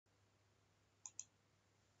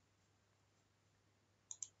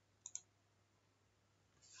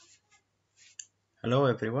Hello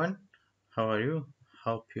everyone, how are you?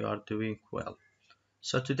 Hope you are doing well.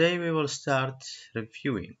 So today we will start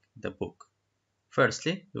reviewing the book.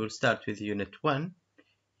 Firstly, we will start with Unit 1.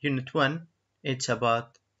 Unit 1, it's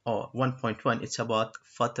about, or 1.1, it's about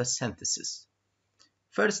photosynthesis.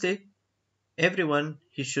 Firstly, everyone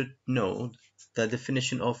he should know the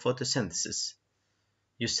definition of photosynthesis.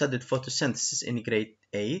 You studied photosynthesis in grade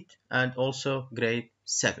 8 and also grade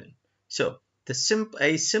 7. So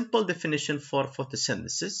a simple definition for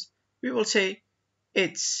photosynthesis, we will say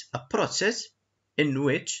it's a process in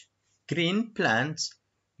which green plants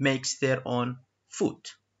makes their own food.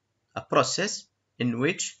 A process in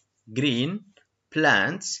which green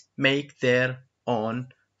plants make their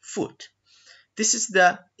own food. This is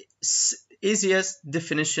the easiest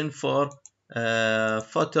definition for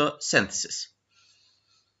photosynthesis.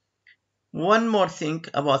 One more thing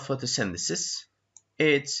about photosynthesis,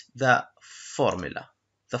 it's the formula.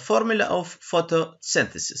 The formula of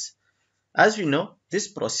photosynthesis. As we know, this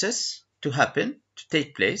process to happen, to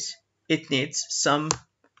take place, it needs some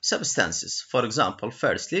substances. For example,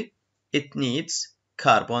 firstly, it needs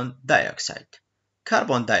carbon dioxide.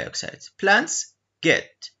 Carbon dioxide. Plants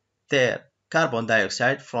get their carbon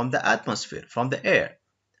dioxide from the atmosphere, from the air,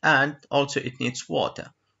 and also it needs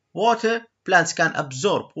water. Water, plants can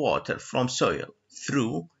absorb water from soil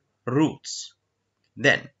through roots.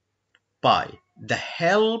 Then, by the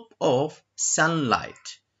help of sunlight,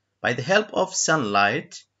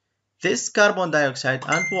 this carbon dioxide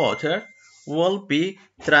and water will be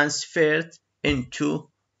transferred into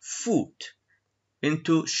food,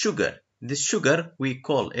 into sugar. This sugar, we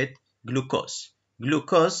call it glucose.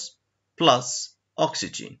 Glucose plus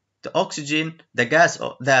oxygen. The oxygen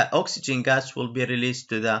gas will be released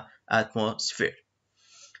to the atmosphere.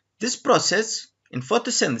 This process in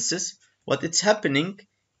photosynthesis, what it's happening,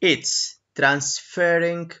 it's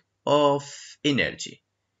transferring of energy.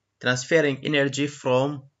 Transferring energy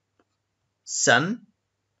from sun,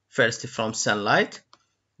 first from sunlight.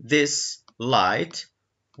 This light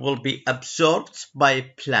will be absorbed by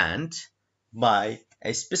plant by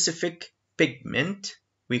a specific pigment.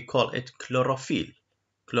 We call it chlorophyll.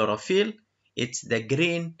 Chlorophyll, it's the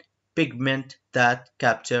green pigment that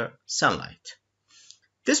capture sunlight.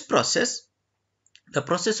 This process, the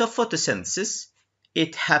process of photosynthesis,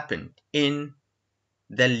 it happened in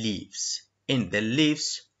the leaves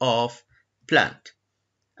of plant.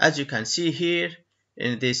 As you can see here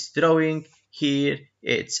in this drawing, here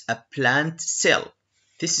it's a plant cell.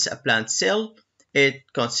 This is a plant cell. It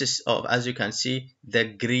consists of, as you can see, the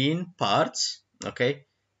green parts. Okay,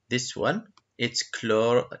 this one, it's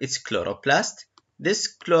chloroplast.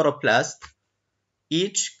 This chloroplast,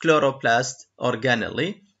 each chloroplast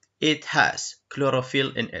organelle, it has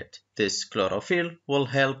chlorophyll in it. This chlorophyll will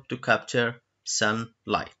help to capture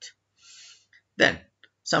sunlight. Then,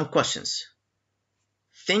 some questions.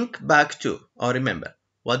 Think back to, or remember,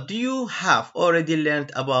 what do you have already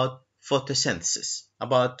learned about photosynthesis?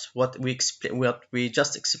 About what we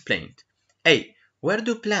just explained. A. Where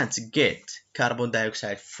do plants get carbon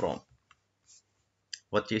dioxide from?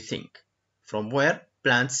 What do you think? From where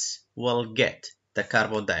plants will get the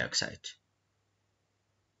carbon dioxide?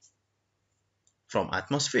 From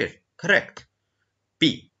atmosphere. Correct.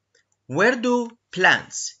 B. Where do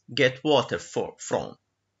plants get water from?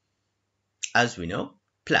 As we know,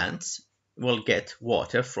 plants will get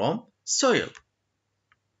water from soil.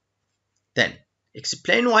 Then,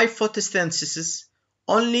 explain why photosynthesis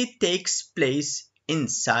only takes place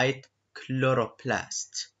inside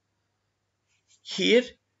chloroplast. Here,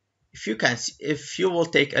 if you will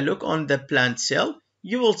take a look on the plant cell,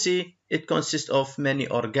 you will see it consists of many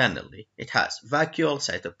organelles. It has vacuole,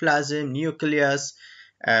 cytoplasm, nucleus,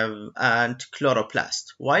 and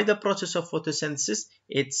chloroplast. Why the process of photosynthesis?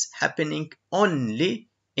 It's happening only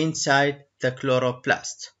inside the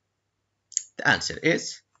chloroplast. The answer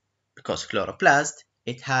is because chloroplast,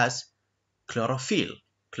 it has chlorophyll.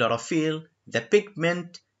 Chlorophyll, the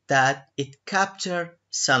pigment that it captures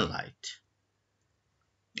sunlight.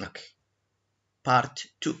 Okay, part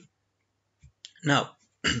 2. Now,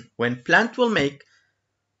 when plant will make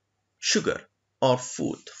sugar or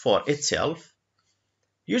food for itself,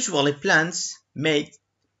 usually plants make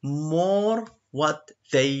more than what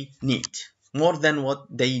they need.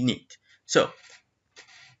 So,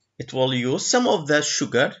 it will use some of the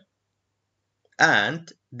sugar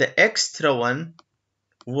and the extra one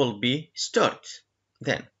will be stored.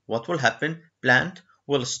 Then what will happen? Plant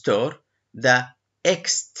will store the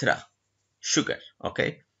extra sugar,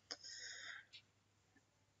 okay?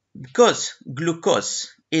 Because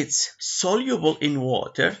glucose is soluble in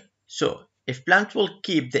water, so if plant will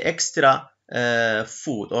keep the extra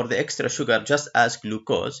food or the extra sugar just as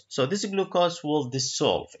glucose, so this glucose will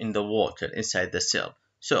dissolve in the water inside the cell.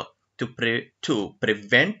 So to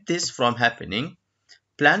prevent this from happening,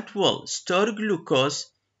 plant will store glucose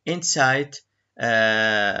inside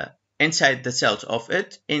uh, inside the cells of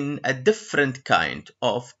it in a different kind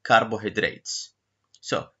of carbohydrates.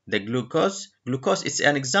 So the glucose is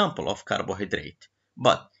an example of carbohydrate,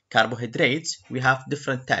 but carbohydrates, we have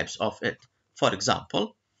different types of it. For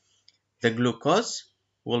example, the glucose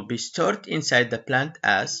will be stored inside the plant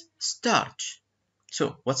as starch.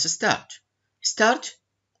 So what's a starch? Starch,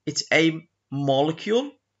 it's a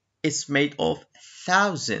molecule. It's made of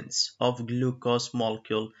thousands of glucose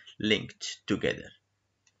molecules linked together.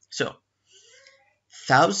 So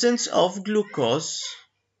thousands of glucose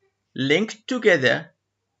linked together,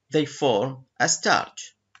 they form a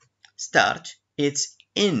starch. Starch, it's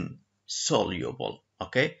insoluble.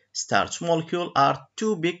 Okay, starch molecules are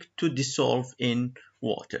too big to dissolve in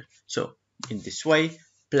water. So in this way,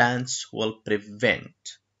 plants will prevent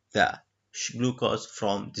the glucose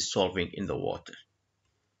from dissolving in the water.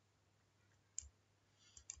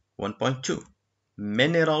 1.2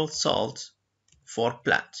 Mineral salts for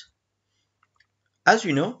plants. As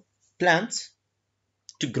we know, plants,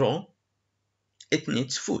 to grow, it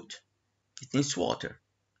needs food, it needs water,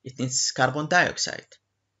 it needs carbon dioxide.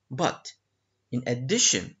 But in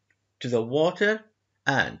addition to the water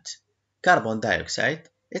and carbon dioxide,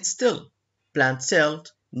 it's still plant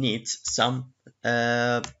cells needs some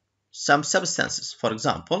substances. For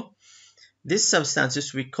example, these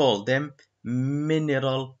substances, we call them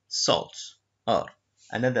mineral salts, or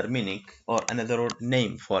another meaning or another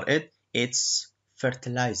name for it, it's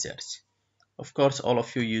fertilizers. Of course, all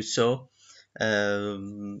of you saw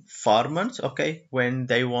farmers, okay, when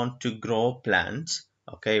they want to grow plants,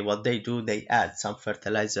 okay, what they do, they add some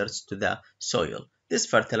fertilizers to the soil. These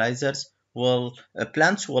fertilizers will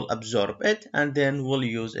plants will absorb it and then will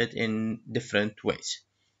use it in different ways.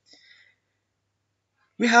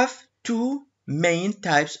 We have two main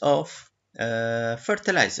types of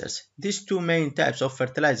fertilizers. These two main types of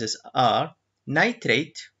fertilizers are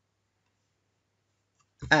nitrate,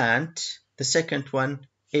 and the second one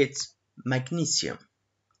is magnesium.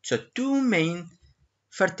 So two main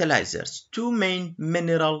fertilizers, two main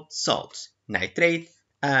mineral salts, nitrate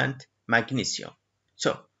and magnesium.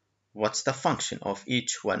 So what's the function of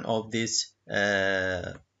each one of these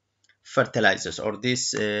fertilizers or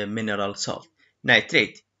this mineral salt?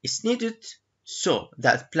 Nitrate is needed so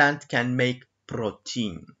that plant can make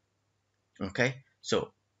protein. Okay,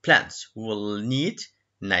 so plants will need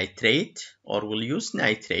nitrate or will use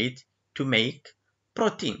nitrate to make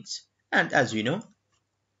proteins. And as we know,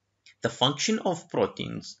 the function of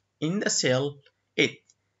proteins in the cell,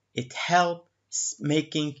 it helps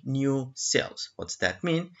making new cells. What's that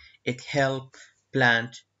mean? It helps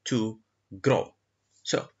plant to grow.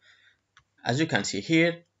 So as you can see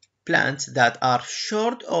here, plants that are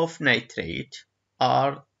short of nitrate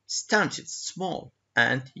are stunted, small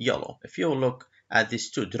and yellow. If you look at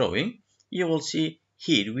these two drawings, you will see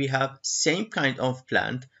here we have same kind of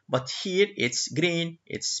plant, but here it's green,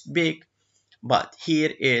 it's big, but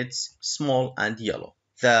here it's small and yellow.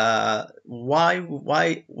 The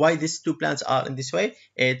why these two plants are in this way?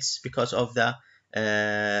 It's because of the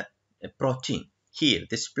protein. Here,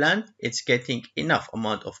 this plant, it's getting enough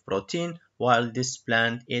amount of protein, while this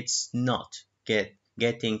plant, it's not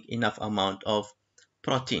getting enough amount of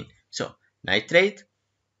protein. So nitrate,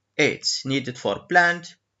 it's needed for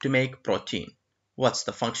plant to make protein. What's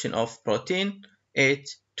the function of protein? It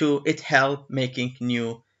help making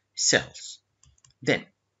new cells. Then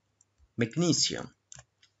magnesium.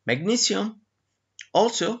 Magnesium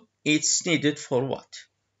also, it's needed for what?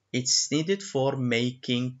 It's needed for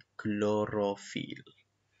making chlorophyll.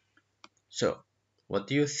 So what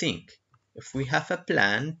do you think? If we have a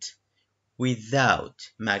plant without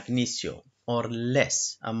magnesium or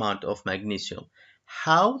less amount of magnesium,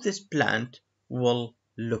 how this plant will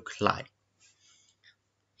look like?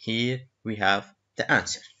 Here we have the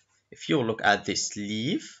answer. If you look at this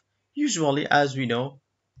leaf, usually, as we know,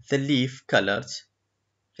 the leaf colors,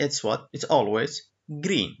 it's what? It's always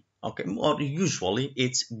green, okay, or usually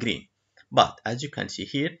it's green. But as you can see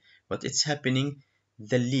here, what is happening,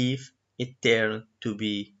 the leaf, it turned to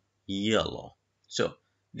be yellow. So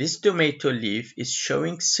this tomato leaf is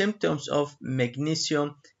showing symptoms of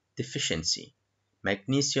magnesium deficiency.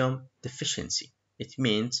 Magnesium deficiency, it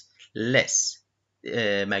means less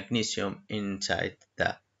magnesium inside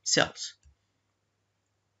the cells.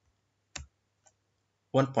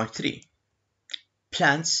 1.3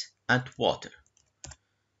 Plants and water.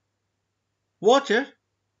 Water,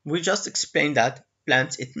 we just explained that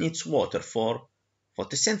plants, it needs water for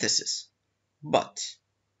photosynthesis. But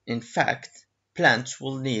in fact, plants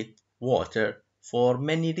will need water for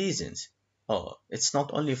many reasons. Oh, it's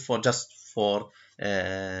not only for just for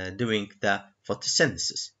doing the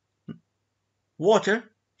photosynthesis. Water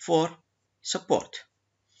for support.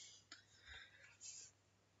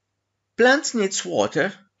 Plants needs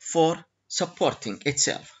water for supporting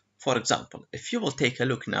itself. For example, if you will take a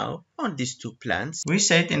look now on these two plants, we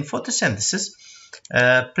said in photosynthesis,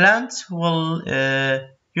 plants will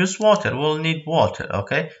use water, will need water,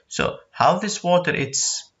 okay? So how this water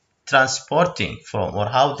it's transporting from, or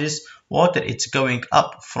how this water it's going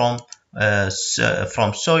up from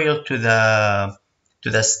soil to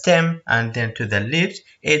the stem and then to the leaves,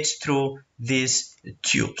 it's through these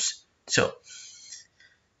tubes. So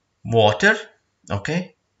water,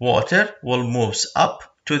 okay, water will moves up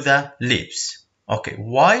to the leaves. Okay,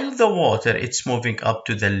 while the water it's moving up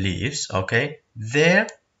to the leaves, okay, there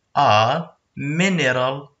are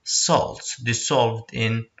mineral salts dissolved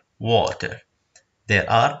in water. There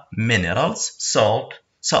are minerals,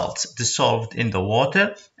 salts dissolved in the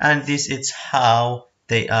water, and this is how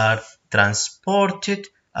they are transported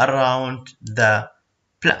around the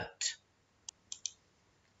plant.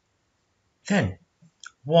 Then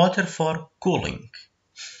water for cooling.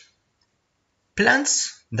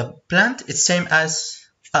 The plant is same as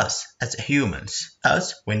us, as humans.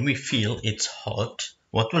 Us, when we feel it's hot,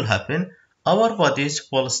 what will happen? Our bodies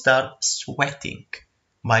will start sweating.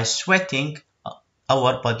 By sweating,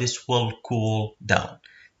 our bodies will cool down.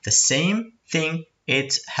 The same thing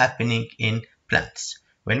is happening in plants.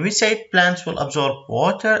 When we say plants will absorb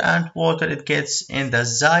water, and water it gets in the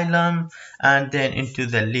xylem and then into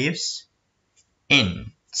the leaves.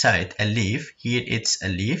 Inside a leaf, here it's a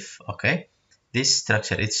leaf, okay, this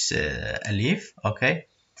structure it's a leaf, okay,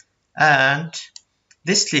 and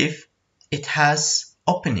this leaf it has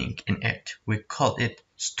opening in it, we call it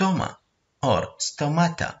stoma or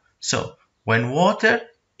stomata. So when water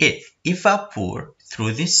it evapore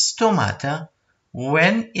through this stomata,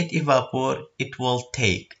 when it evapore it will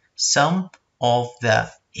take some of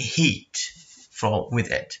the heat from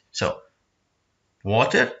with it. So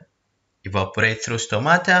water evaporate through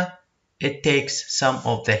stomata, it takes some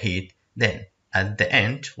of the heat. Then at the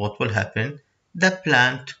end, what will happen? The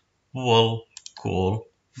plant will cool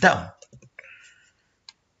down.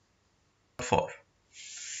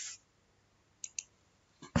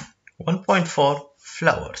 1.4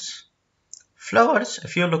 flowers. Flowers,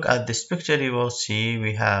 if you look at this picture, you will see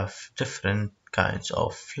we have different kinds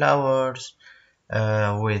of flowers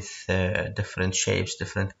with different shapes,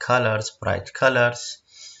 different colors, bright colors.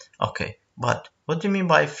 Okay, but what do you mean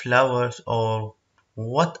by flowers, or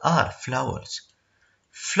what are flowers?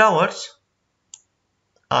 Flowers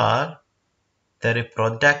are the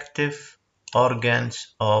reproductive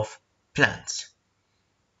organs of plants.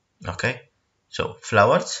 Okay, so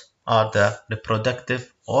flowers are the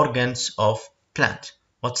reproductive organs of plants.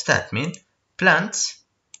 What's that mean? Plants,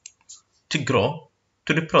 to grow,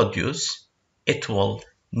 to reproduce, it will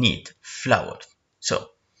need flowers.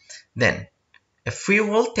 So then if we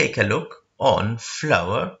will take a look on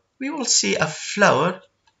flower, we will see a flower.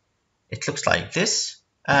 It looks like this,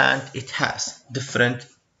 and it has different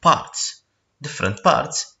parts,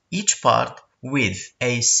 each part with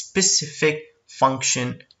a specific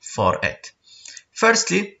function for it.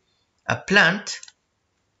 Firstly, a plant,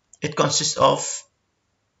 it consists of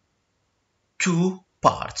two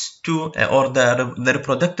parts, or the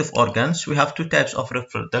reproductive organs. We have two types of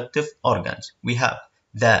reproductive organs. We have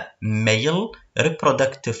the male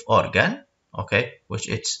reproductive organ, okay, which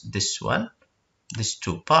is this one, these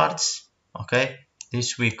two parts, okay,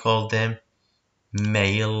 this we call them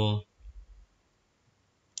male,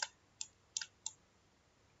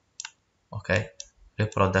 okay,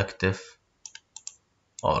 reproductive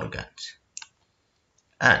organs.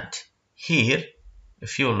 And here,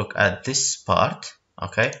 if you look at this part,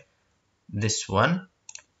 okay, this one,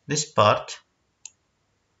 this part,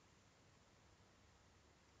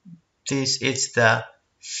 this is the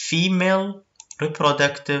female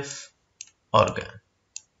reproductive organ.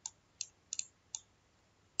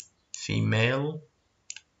 Female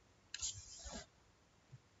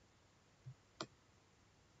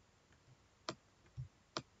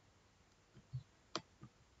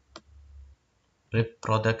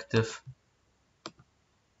reproductive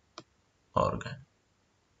organ.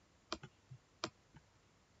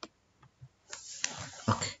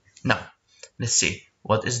 Okay, now let's see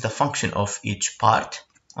what is the function of each part.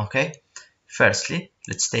 Okay, firstly,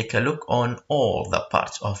 let's take a look on all the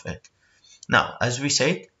parts of it. Now, as we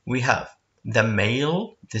said, we have the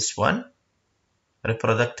male, this one,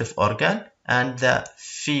 reproductive organ, and the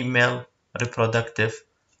female reproductive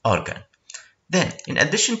organ. Then, in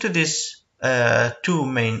addition to these two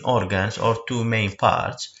main organs or two main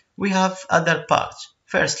parts, we have other parts.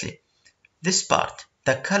 Firstly, this part,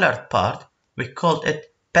 the colored part, we call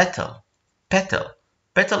it petal. Petal.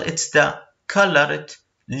 Petal, it's the colored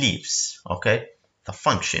leaves. Okay. The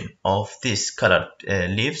function of these colored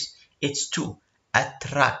leaves is to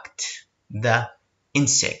attract the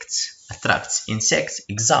insects. Attracts insects.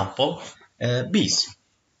 Example, bees.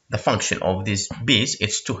 The function of these bees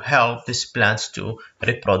is to help these plants to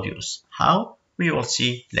reproduce. How? We will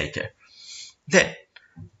see later. Then,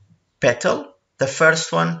 petal, the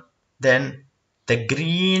first one, then the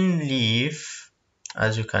green leaf,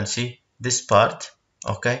 as you can see, this part,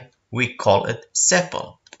 okay, we call it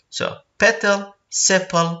sepal. So, petal,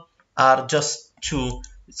 sepal are just two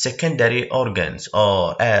secondary organs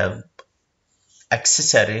or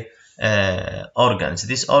accessory organs.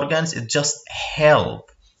 These organs, it just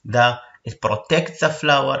help it protects the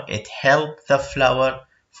flower, it helps the flower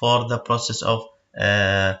for the process of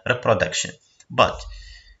reproduction. But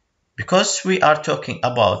because we are talking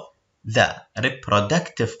about the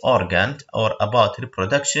reproductive organ or about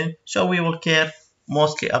reproduction, so we will care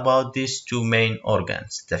mostly about these two main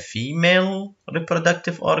organs, the female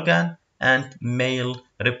reproductive organ and male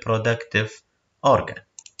reproductive organ.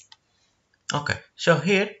 Okay, so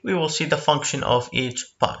here we will see the function of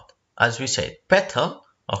each part. As we said, petal,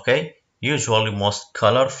 okay, usually most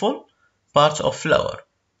colorful parts of flower.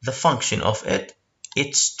 The function of it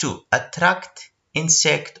is to attract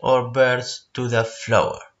insect or birds to the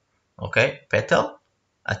flower. Okay, petal,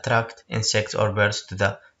 attract insects or birds to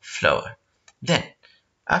the flower. Then,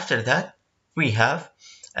 after that, we have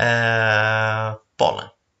pollen.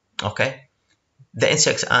 Okay, the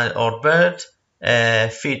insects or birds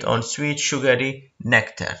feed on sweet sugary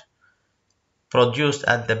nectar produced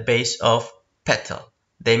at the base of petal.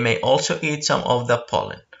 They may also eat some of the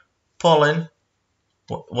pollen. Pollen,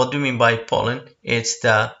 what do you mean by pollen? It's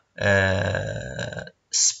the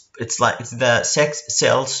sex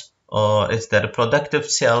cells, or it's the reproductive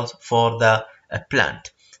cells for the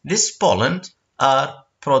plant. These pollen are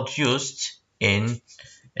produced in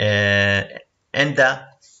the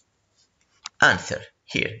anther.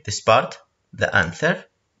 Here, this part, the anther,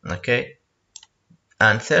 okay,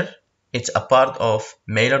 anther, it's a part of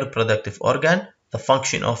male reproductive organ. The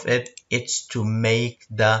function of it is to make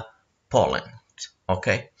the pollen,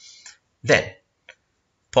 okay. Then,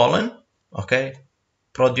 pollen, okay,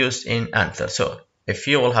 produced in anther. So, if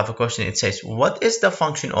you will have a question, it says, what is the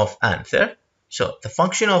function of anther? So, the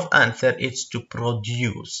function of anther is to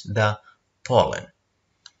produce the pollen.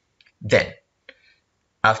 Then,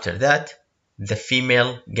 after that, the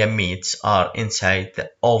female gametes are inside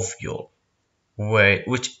the ovule,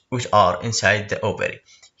 which are inside the ovary.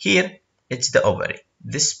 Here, it's the ovary.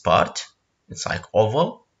 This part, it's like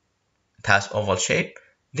oval. It has oval shape.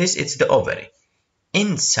 This is the ovary.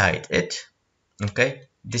 Inside it, okay,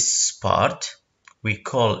 this part, we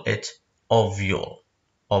call it ovule.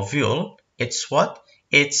 Ovule, it's what?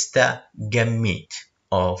 It's the gamete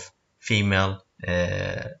of female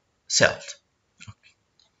cells.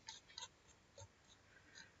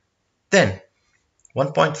 Then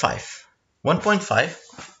 1.5.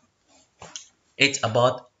 1.5, it's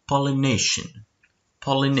about pollination.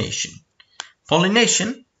 Pollination.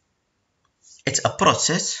 Pollination, it's a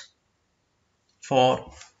process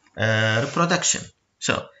for reproduction.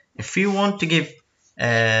 So, if we want to give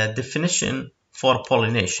a definition for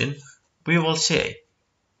pollination, we will say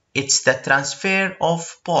it's the transfer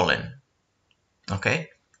of pollen. Okay,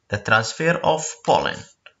 the transfer of pollen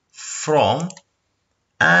from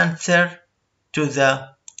anther to the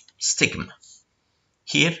stigma.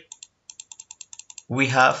 Here we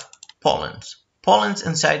have pollens. Pollens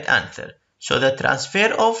inside anther. So the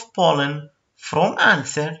transfer of pollen from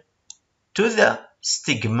anther to the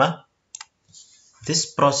stigma,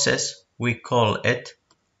 this process we call it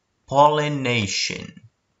pollination.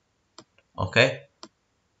 Okay,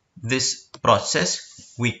 this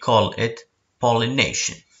process we call it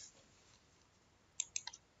pollination.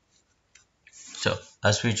 So,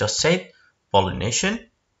 as we just said, pollination,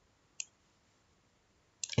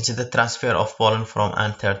 it's the transfer of pollen from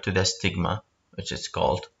anther to the stigma, which is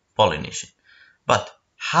called pollination. But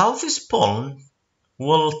how this pollen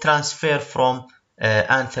will transfer from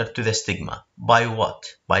anther to the stigma? By what?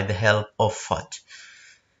 By the help of what?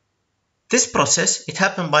 This process, it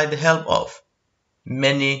happened by the help of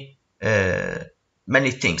many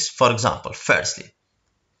things. For example, firstly,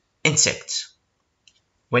 insects.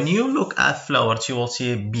 When you look at flowers, you will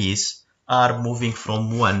see bees are moving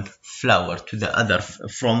from one flower to the other,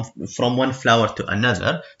 from one flower to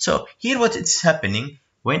another. So here what is happening,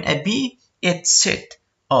 when a bee is sit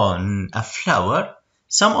on a flower,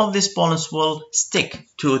 some of these pollens will stick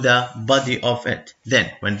to the body of it. Then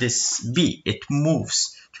when this bee, it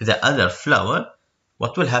moves to the other flower,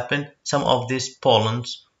 what will happen? Some of these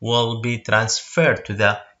pollens will be transferred to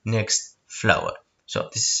the next flower. So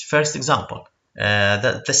this is first example.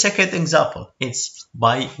 The second example is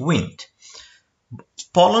by wind.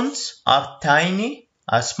 Pollens are tiny,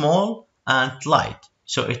 are small and light,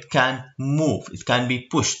 so it can move, it can be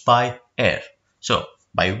pushed by air. So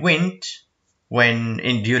by wind,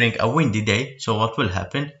 during a windy day, so what will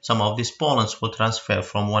happen? Some of these pollens will transfer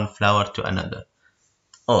from one flower to another,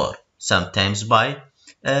 or sometimes by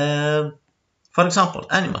for example,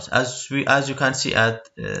 animals, as you can see at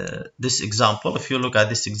this example. If you look at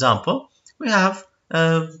this example, we have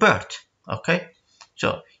a bird. Okay,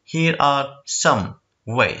 so here are some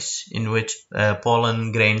ways in which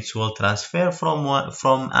pollen grains will transfer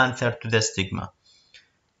from anther to the stigma.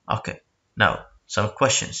 Okay, now some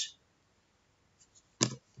questions.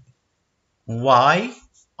 Why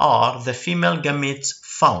are the female gametes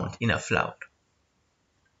found in a flower?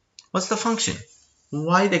 What's the function?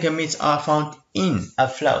 Why the gametes are found in a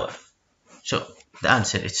flower? So the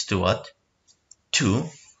answer is to what? To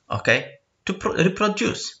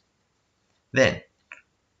reproduce. Then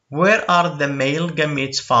where are the male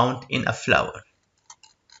gametes found in a flower?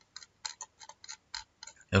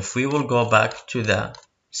 If we will go back to the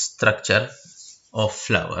structure of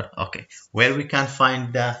flower, okay, where we can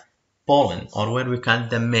find the pollen, or where we can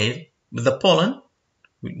the pollen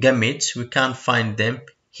gametes, we can find them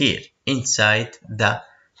here inside the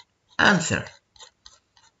anther.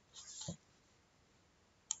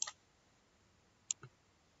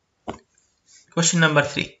 Question number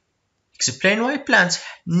 3. Explain why plants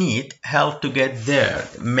need help to get their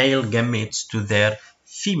male gametes to their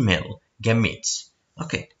female gametes.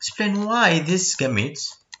 Okay, explain why these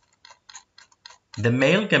gametes, the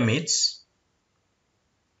male gametes,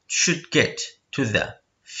 should get to the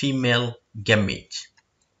female gamete.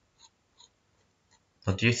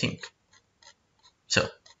 What do you think? So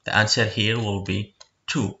the answer here will be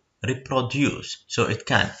to reproduce. So it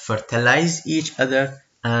can fertilize each other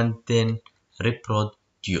and then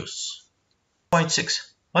reproduce.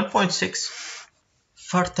 1.6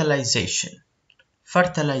 fertilization.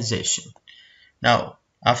 Now,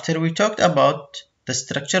 after we talked about the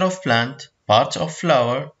structure of plant, parts of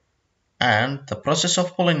flower, and the process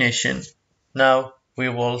of pollination, now we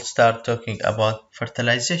will start talking about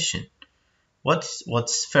fertilization.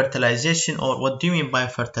 What's fertilization, or what do you mean by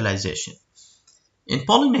fertilization? In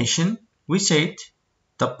pollination, we said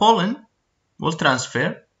the pollen will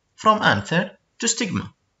transfer from anther to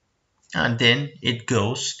stigma, and then it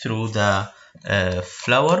goes through the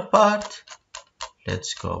flower part.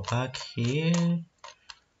 Let's go back here.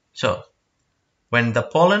 So when the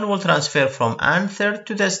pollen will transfer from anther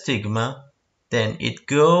to the stigma, then it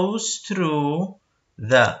goes through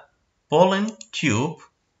the pollen tube.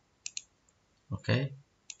 Okay,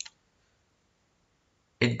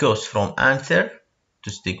 it goes from anther to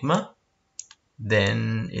stigma,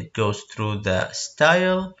 then it goes through the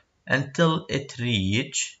style until it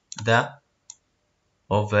reaches the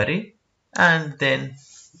ovary and then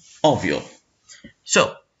ovule.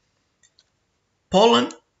 So pollen,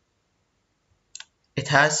 it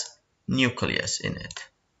has nucleus in it.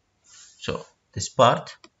 So this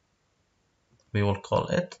part, we will call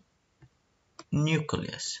it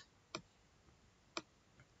nucleus.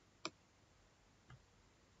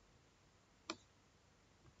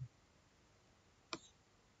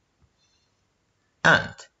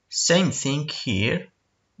 And same thing here,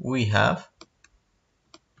 we have,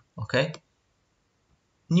 okay,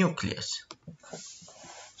 nucleus.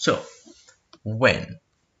 So when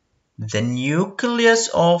the nucleus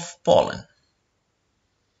of pollen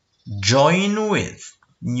join with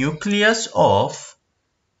nucleus of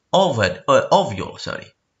ovule,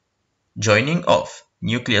 joining of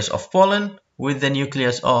nucleus of pollen with the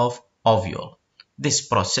nucleus of ovule, this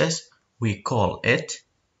process we call it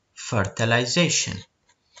fertilization.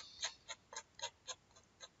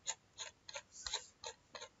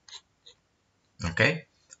 Okay,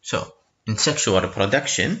 so in sexual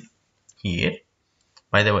reproduction here,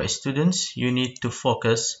 by the way, students, you need to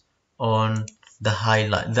focus on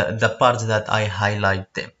the parts that I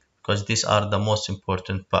highlight them, because these are the most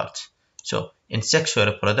important parts. So in sexual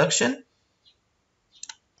reproduction,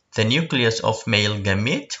 the nucleus of male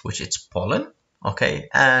gamete, which is pollen, okay,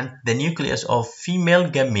 and the nucleus of female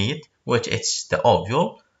gamete, which is the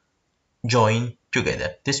ovule, join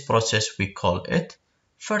together. This process we call it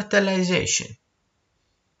fertilization.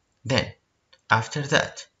 Then after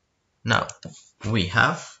that, now we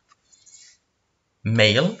have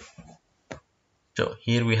male. So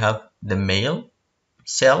here we have the male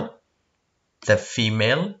cell, the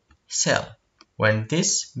female cell. When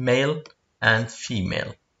this male and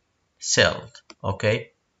female cell,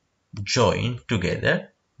 okay, join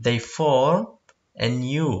together, they form a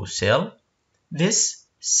new cell. This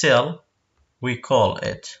cell, we call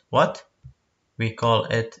it what? We call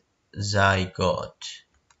it zygote.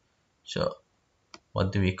 So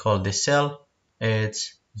what do we call this cell?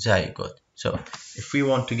 It's zygote. So if we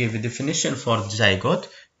want to give a definition for zygote,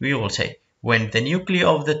 we will say when the nuclei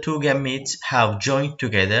of the two gametes have joined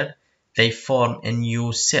together, they form a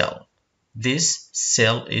new cell. This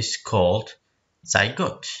cell is called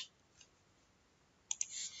zygote.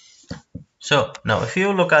 So now if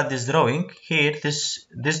you look at this drawing here, this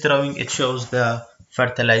drawing, it shows the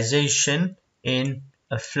fertilization in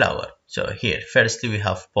a flower. So here firstly we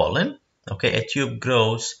have pollen. Okay, a tube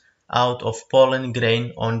grows out of pollen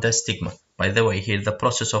grain on the stigma. By the way, here the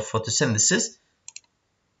process of photosynthesis,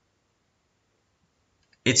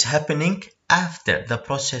 it's happening after the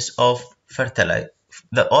process of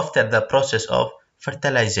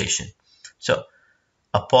fertilization. So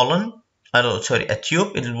a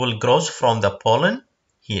tube, it will grows from the pollen.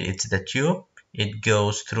 Here it's the tube. It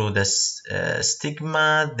goes through the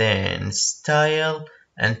stigma, then style,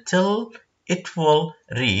 until it will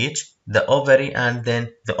reach the ovary and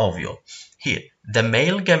then the ovule. Here, the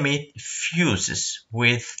male gamete fuses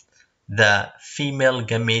with the female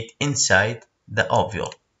gamete inside the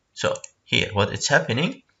ovule. So here, what is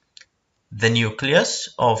happening? The nucleus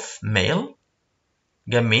of male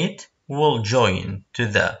gamete will join to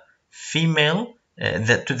the female,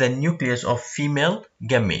 to the nucleus of female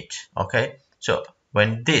gamete. Okay, so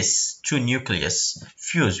when these two nucleus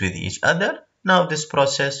fuse with each other, now this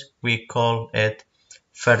process we call it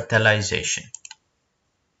fertilization.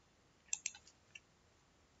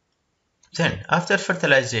 Then after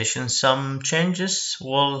fertilization, some changes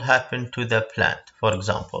will happen to the plant. For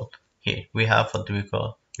example, here we have what do we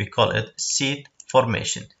call it seed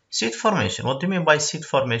formation. Seed formation, what do you mean by seed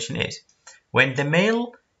formation is when the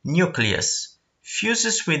male nucleus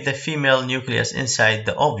fuses with the female nucleus inside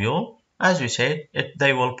the ovule, as we said,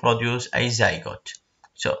 they will produce a zygote.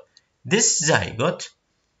 So this zygote,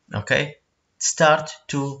 okay, start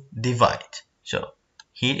to divide. So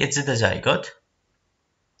here it's the zygote.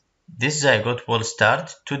 This zygote will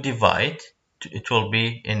start to divide. It will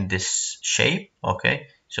be in this shape. Okay,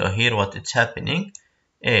 so here what it's happening,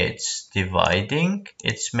 it's dividing,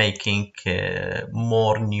 it's making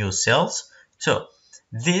more new cells. So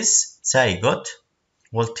this zygote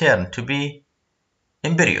will turn to be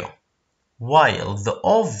embryo, while the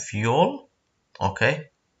ovule, okay,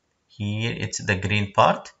 here it's the green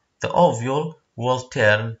part, the ovule will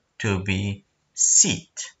turn to be seed.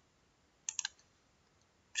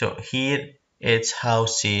 So here it's how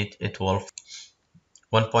seed it will.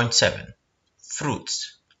 1.7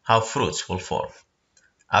 fruits, how fruits will form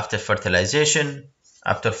after fertilization,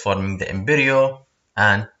 after forming the embryo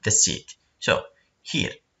and the seed. So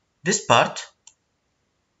here, this part,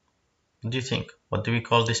 what do you think? What do we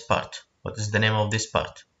call this part? What is the name of this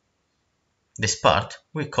part? This part,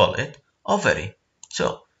 we call it ovary.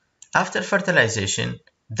 So after fertilization,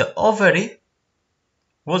 the ovary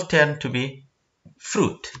will turn to be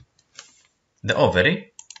fruit. The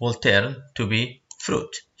ovary will turn to be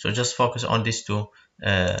fruit. So just focus on these two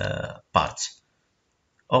parts.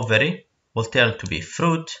 Ovary will turn to be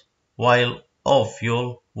fruit, while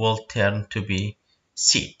ovule will turn to be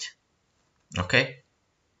seed. Okay.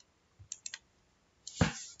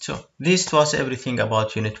 So this was everything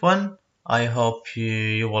about Unit 1. I hope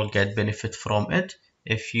you will get benefit from it.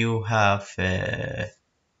 If you have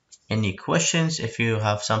any questions, if you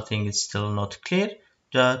have something that's still not clear,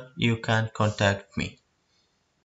 that you can contact me.